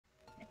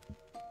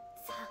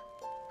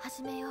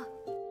始めよ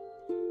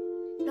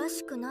う。ら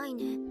しくない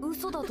ね。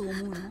嘘だと思う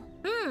の？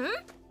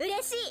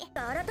嬉しい。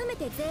改め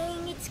て全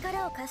員に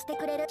力を貸して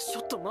くれる。ちょ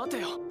っと待て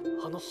よ。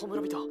あのホム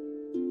ラビタ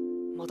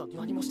まだ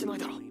何もしてない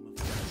だろ。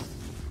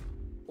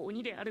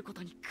鬼であるこ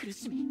とに苦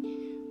しみ、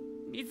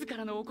自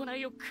らの行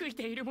いを悔い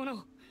ている者を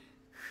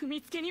踏み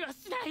つけには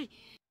しない。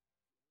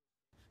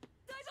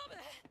大丈夫？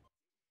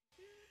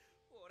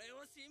俺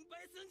を心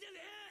配すんじゃね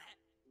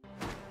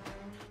え。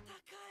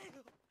戦え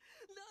よ。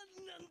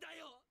なんだ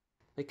よ。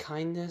The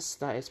kindness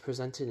that is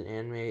presented in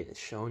anime is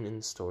shown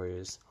in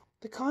stories.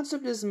 The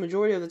concept is the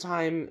majority of the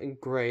time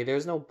gray.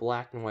 There's no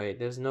black and white.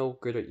 There's no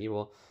good or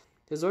evil.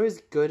 There's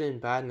always good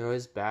and bad, and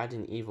always bad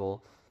and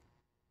evil.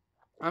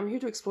 I'm here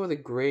to explore the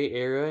gray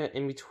area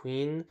in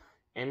between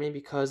anime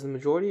because the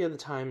majority of the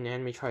time an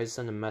anime tries to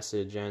send a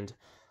message and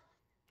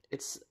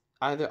it's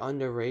either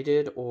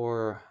underrated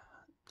or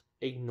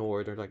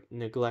ignored or like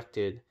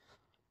neglected.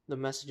 The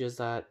messages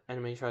that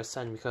anime tries to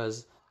send,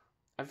 because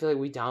I feel like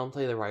we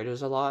downplay the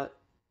writers a lot.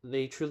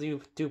 They truly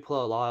do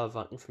put a lot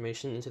of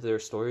information into their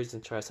stories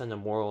and try to send a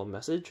moral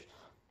message,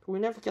 but we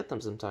never get them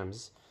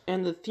sometimes.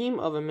 And the theme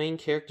of a main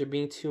character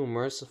being too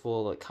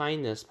merciful, the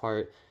kindness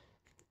part,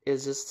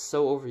 is just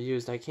so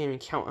overused. I can't even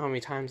count how many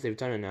times they've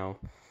done it now.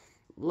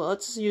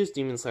 Let's just use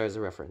Demon Slayer as a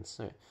reference.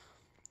 Right.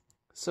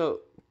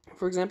 So,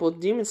 for example,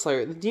 Demon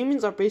Slayer, the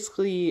demons are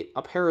basically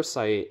a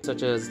parasite,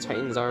 such as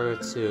Titans are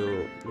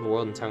to the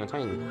world in Attack on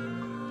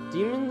Titan.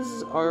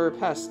 Demons are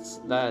pests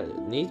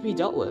that need to be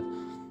dealt with.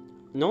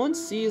 No one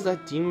sees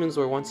that demons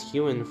were once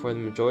human for the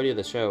majority of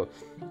the show.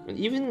 And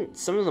even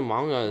some of the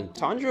manga,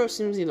 Tanjiro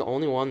seems to be the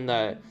only one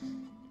that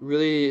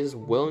really is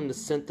willing to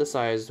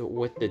synthesize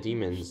with the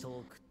demons.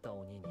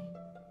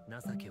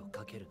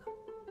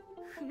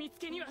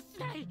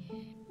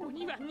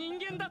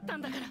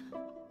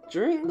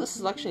 During the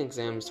selection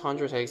exams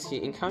Tanjiro takes,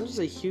 he encounters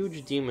a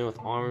huge demon with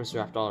arms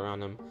wrapped all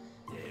around him.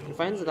 He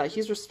finds that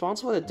he's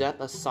responsible for the death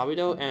of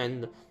Sabido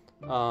and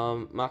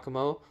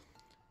Makamo,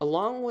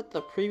 along with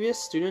the previous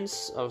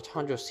students of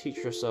Tanjiro's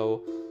teacher,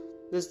 so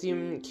this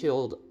demon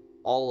killed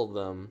all of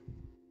them.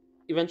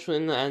 Eventually,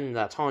 in the end,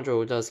 that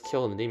Tanjiro does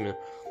kill the demon.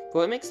 But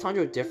what makes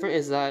Tanjiro different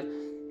is that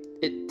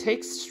it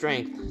takes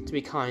strength to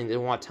be kind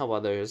and want to help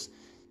others.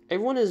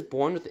 Everyone is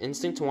born with the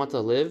instinct to want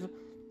to live,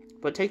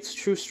 but it takes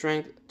true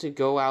strength to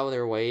go out of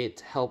their way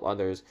to help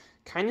others.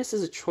 Kindness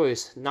is a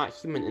choice, not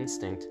human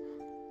instinct.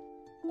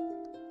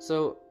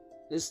 So,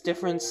 this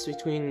difference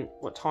between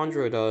what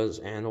Tanjiro does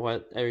and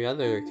what every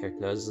other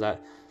character does is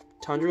that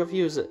Tanjiro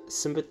feels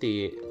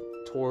sympathy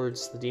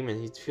towards the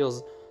demon. He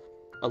feels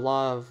a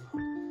lot of,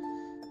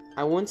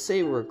 I wouldn't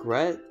say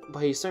regret, but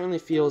he certainly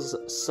feels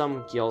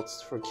some guilt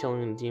for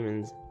killing the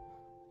demons.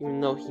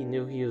 Even though he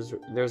knew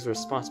there's a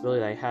responsibility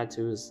that he had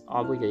to, he was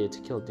obligated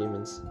to kill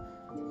demons.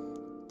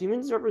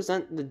 Demons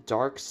represent the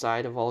dark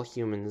side of all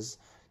humans.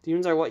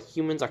 Demons are what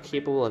humans are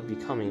capable of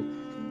becoming.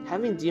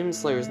 Having demon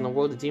slayers in the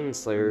world of Demon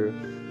Slayer,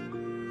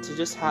 to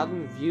just have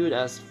them viewed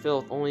as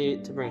filth only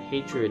to bring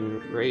hatred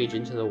and rage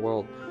into the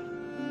world.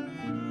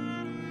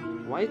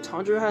 Why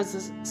Tanjiro has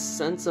this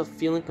sense of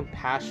feeling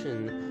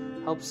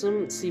compassion helps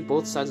him see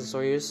both sides of the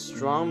story. He is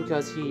strong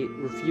because he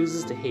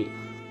refuses to hate.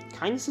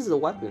 Kindness is a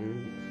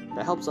weapon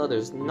that helps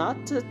others,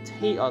 not to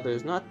hate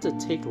others, not to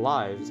take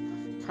lives.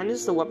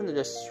 Kindness is a weapon that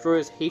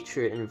destroys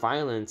hatred and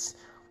violence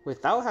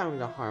without having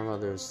to harm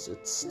others.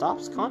 It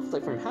stops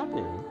conflict from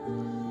happening.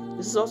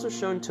 This is also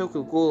shown in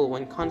Tokughoul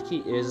when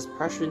Kaneki is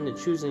pressured into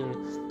choosing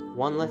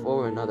one life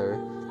over another.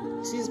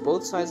 He sees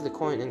both sides of the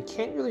coin and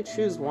can't really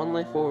choose one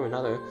life over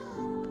another.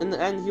 In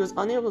the end, he was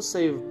unable to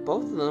save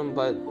both of them,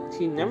 but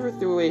he never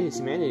threw away his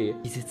humanity.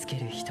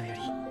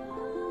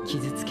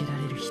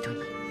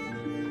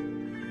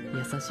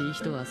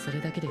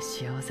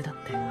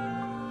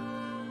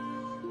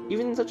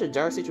 Even in such a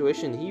dire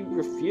situation, he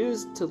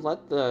refused to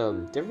let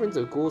the difference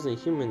of ghouls and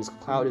humans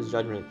cloud his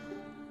judgment.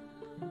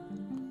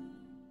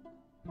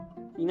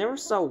 He never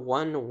saw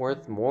one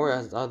worth more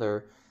as the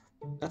other.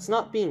 That's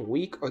not being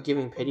weak or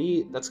giving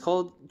pity, that's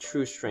called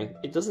true strength.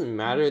 It doesn't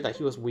matter that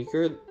he was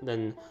weaker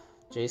than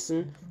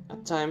Jason at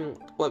the time.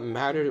 What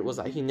mattered was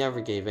that he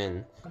never gave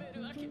in.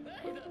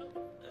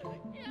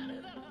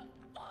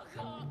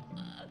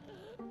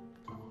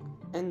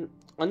 And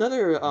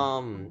another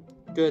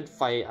good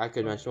fight I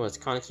could mention was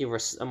Kaneki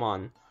vs.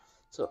 Amon.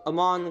 So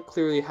Amon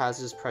clearly has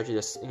his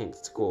prejudice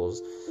against ghouls.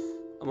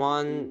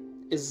 Amon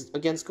is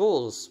against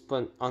ghouls,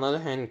 but on the other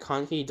hand,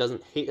 Kaneki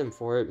doesn't hate him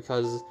for it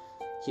because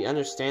he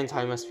understands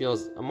how he must feel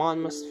as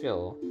Amon must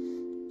feel.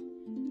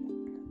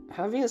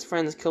 Having his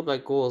friends killed by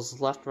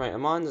ghouls left and right,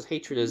 Amon's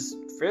hatred is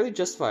fairly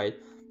justified,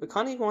 but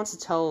Kaneki wants to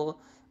tell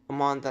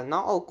Amon that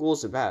not all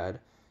ghouls are bad.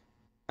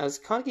 As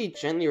Kaneki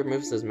gently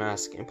removes his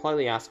mask and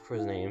politely asks for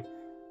his name,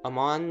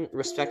 Amon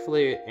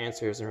respectfully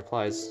answers and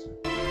replies,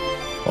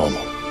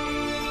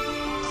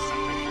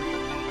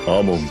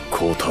 Amon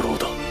Kotaro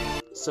da.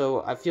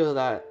 So I feel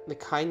that the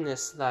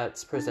kindness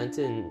that's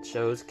presented in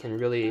shows can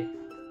really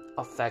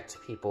affect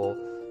people,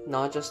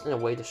 not just in a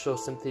way to show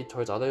sympathy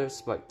towards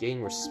others, but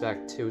gain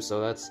respect too. So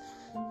that's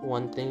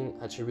one thing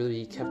that should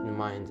really be kept in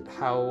mind.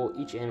 How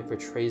each anime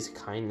portrays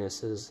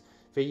kindness is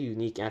very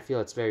unique, and I feel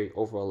it's very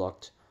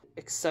overlooked.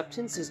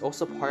 Acceptance is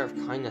also part of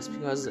kindness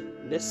because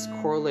this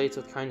correlates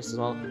with kindness as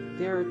well.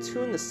 They are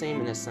two in the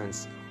same in a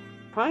sense.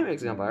 Prime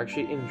example,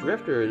 actually, in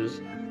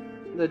Drifters,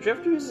 the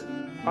Drifters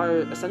are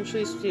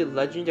essentially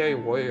legendary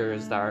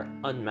warriors that are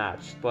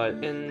unmatched,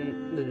 but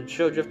in the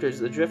show Drifters,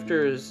 the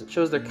Drifters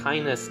shows their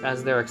kindness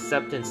as their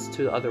acceptance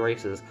to the other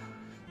races.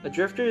 The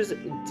Drifters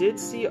did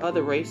see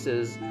other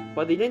races,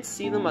 but they didn't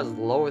see them as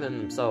lower than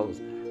themselves.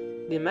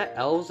 They met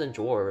elves and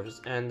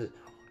dwarves, and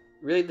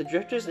really the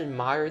Drifters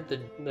admired the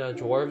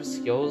dwarves'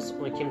 skills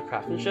when it came to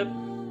craftsmanship,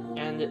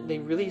 and they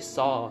really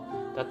saw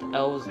that the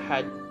elves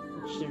had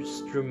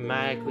just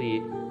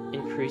dramatically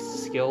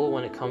increased skill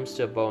when it comes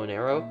to a bow and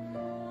arrow.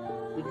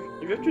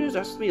 The Drifters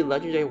are supposed to be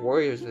legendary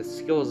warriors with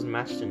skills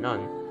matched to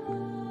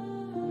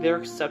none. Their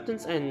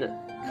acceptance and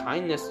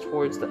kindness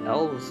towards the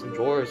elves and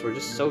dwarves were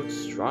just so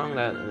strong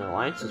that an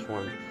alliance was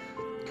formed.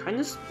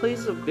 Kindness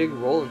plays a big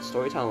role in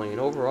storytelling and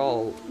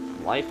overall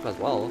life as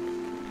well.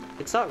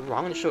 It's not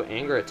wrong to show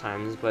anger at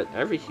times, but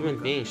every human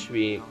being should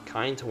be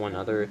kind to one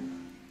another,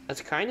 as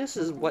kindness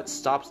is what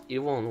stops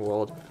evil in the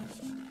world.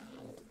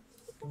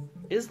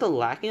 It is the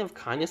lacking of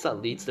kindness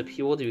that leads the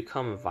people to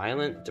become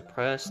violent,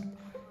 depressed,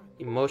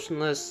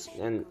 emotionless,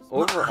 and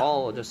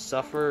overall just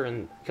suffer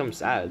and become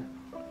sad.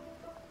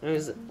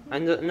 Anyways, I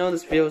know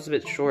this video is a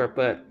bit short,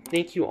 but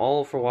thank you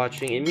all for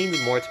watching. It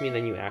means more to me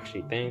than you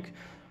actually think.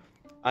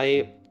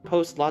 I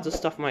post lots of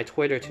stuff on my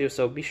Twitter too,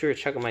 so be sure to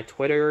check out my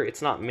Twitter.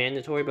 It's not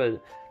mandatory,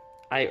 but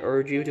I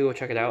urge you to go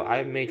check it out.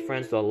 I've made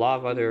friends with a lot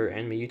of other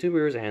anime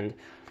YouTubers, and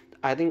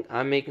I think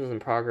I'm making some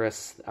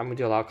progress. I'm gonna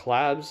do a lot of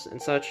collabs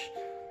and such.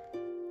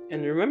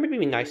 And remember to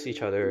be nice to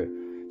each other.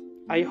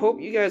 I hope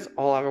you guys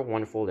all have a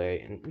wonderful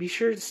day, and be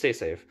sure to stay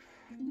safe.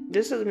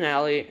 This has been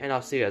Ally, and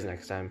I'll see you guys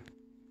next time.